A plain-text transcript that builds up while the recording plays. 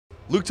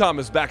Luke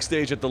Thomas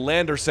backstage at the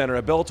Lander Center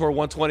at Bellator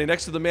 120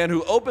 next to the man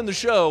who opened the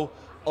show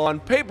on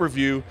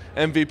pay-per-view,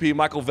 MVP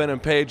Michael Venom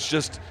Page,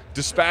 just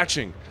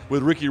dispatching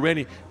with Ricky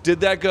Rainey.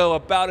 Did that go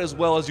about as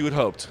well as you had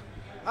hoped?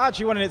 I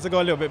actually wanted it to go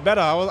a little bit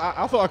better.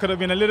 I thought I could have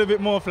been a little bit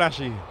more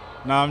flashy.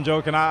 No, I'm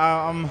joking.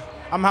 I'm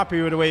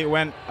happy with the way it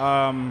went.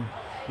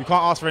 You can't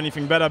ask for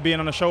anything better being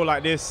on a show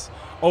like this,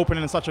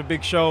 opening such a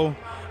big show,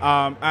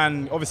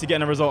 and obviously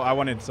getting the result I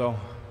wanted. So.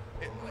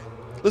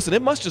 Listen,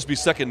 it must just be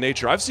second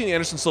nature. I've seen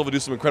Anderson Silva do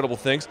some incredible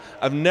things.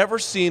 I've never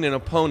seen an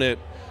opponent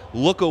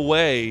look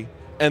away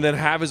and then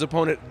have his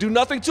opponent do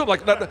nothing to him.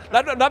 Like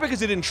not because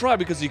he didn't try,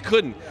 because he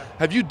couldn't.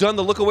 Have you done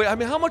the look away? I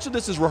mean, how much of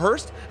this is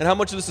rehearsed and how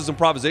much of this is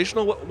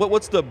improvisational?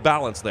 What's the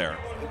balance there?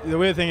 The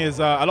weird thing is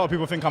a lot of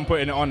people think I'm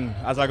putting it on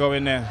as I go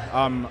in there.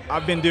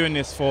 I've been doing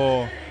this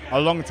for a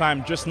long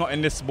time, just not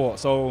in this sport.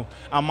 So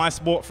my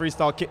sport,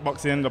 freestyle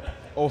kickboxing,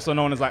 also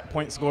known as like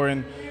point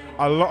scoring,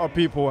 a lot of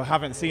people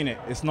haven't seen it.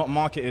 It's not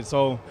marketed.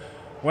 So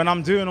when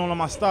I'm doing all of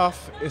my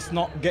stuff, it's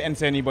not getting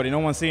to anybody. No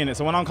one's seeing it.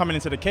 So when I'm coming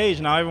into the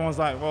cage now, everyone's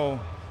like, well,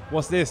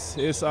 what's this?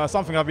 It's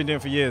something I've been doing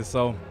for years.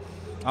 So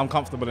I'm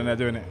comfortable in there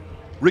doing it.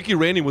 Ricky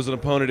Rainey was an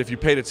opponent, if you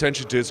paid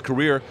attention to his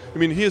career. I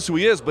mean, he is who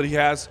he is, but he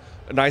has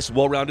a nice,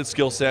 well-rounded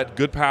skill set,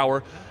 good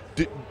power.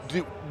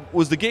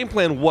 Was the game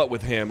plan what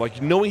with him?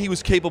 Like, knowing he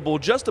was capable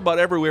just about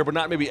everywhere, but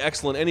not maybe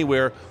excellent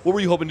anywhere, what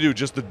were you hoping to do?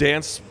 Just the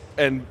dance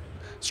and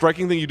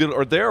striking thing you did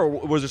or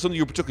was there something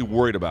you were particularly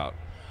worried about?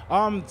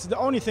 The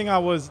only thing I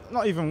was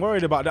not even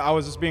worried about, that I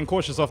was just being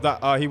cautious of,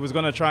 that he was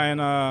going to try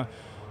and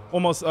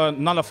almost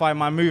nullify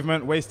my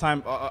movement, waste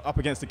time up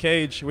against the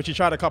cage, which he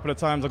tried a couple of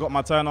times. I got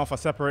my turn off, I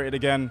separated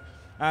again,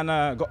 and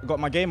got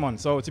my game on.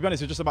 So to be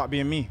honest, it's just about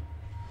being me.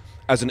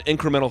 As an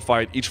incremental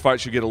fight, each fight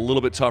should get a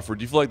little bit tougher.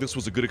 Do you feel like this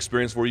was a good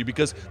experience for you?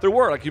 Because there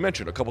were, like you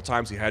mentioned, a couple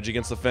times he had you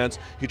against the fence.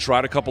 He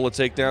tried a couple of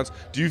takedowns.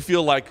 Do you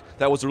feel like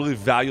that was a really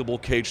valuable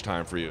cage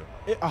time for you?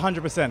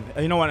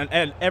 100%. You know what?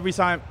 And every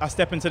time I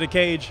step into the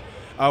cage,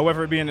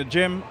 whether it be in the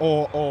gym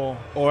or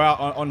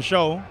out on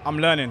show, I'm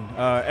learning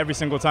every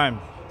single time.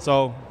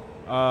 So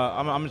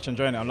I'm just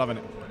enjoying it. I'm loving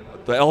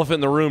it. The elephant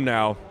in the room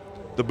now,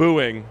 the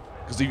booing.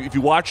 Because if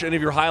you watch any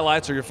of your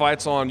highlights or your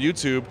fights on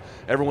YouTube,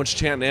 everyone's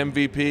chanting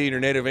MVP in your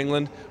native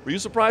England. Were you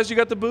surprised you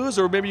got the boos,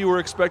 or maybe you were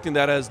expecting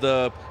that as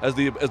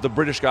the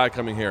British guy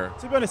coming here?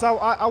 To be honest,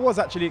 I was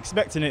actually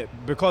expecting it,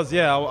 because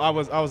yeah, I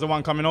was the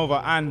one coming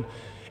over, and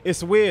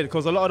it's weird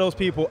because a lot of those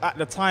people at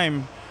the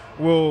time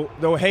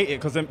they'll hate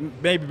it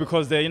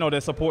because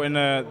they're supporting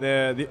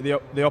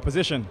the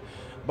opposition,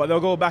 but they'll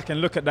go back and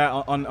look at that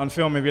on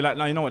film and be like,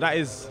 no, you know what, that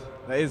is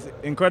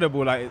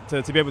incredible, like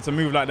to be able to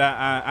move like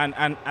that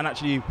and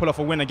actually pull off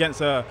a win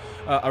against a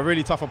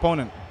really tough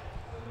opponent.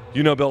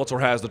 You know, Bellator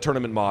has the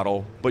tournament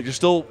model, but you're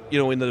still,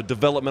 in the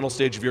developmental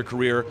stage of your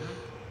career.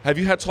 Have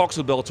you had talks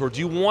with Bellator? Do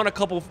you want a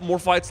couple more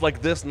fights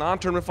like this,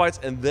 non-tournament fights,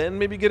 and then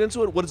maybe get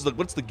into it? What's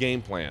the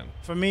game plan?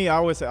 For me, I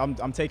always say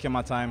I'm taking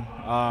my time.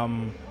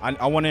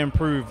 I want to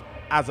improve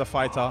as a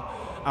fighter.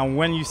 And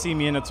when you see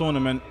me in a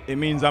tournament, it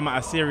means I'm at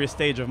a serious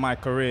stage of my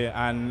career,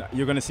 and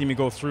you're going to see me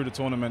go through the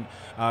tournament,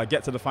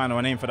 get to the final,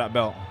 and aim for that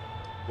belt.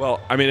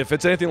 Well, I mean, if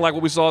it's anything like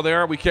what we saw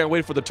there, we can't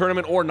wait for the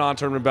tournament or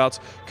non-tournament bouts.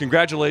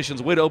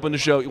 Congratulations. Way to open the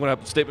show. You want to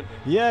have a statement?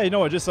 Yeah, you know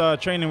what, just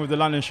training with the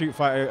London Shoot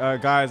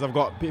Fight guys. I've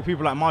got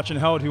people like Marcin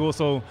Held, who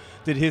also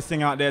did his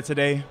thing out there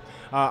today.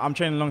 I'm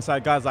training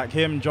alongside guys like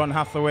him, John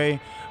Hathaway,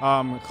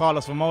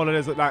 Carlos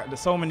Vermola. There's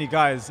so many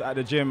guys at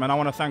the gym, and I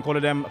want to thank all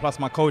of them, plus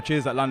my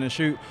coaches at London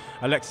Shoot,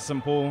 Alexis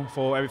and Paul,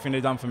 for everything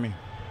they've done for me.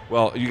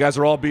 Well, you guys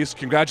are all beasts.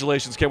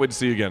 Congratulations. Can't wait to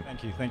see you again.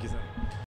 Thank you. Thank you, sir.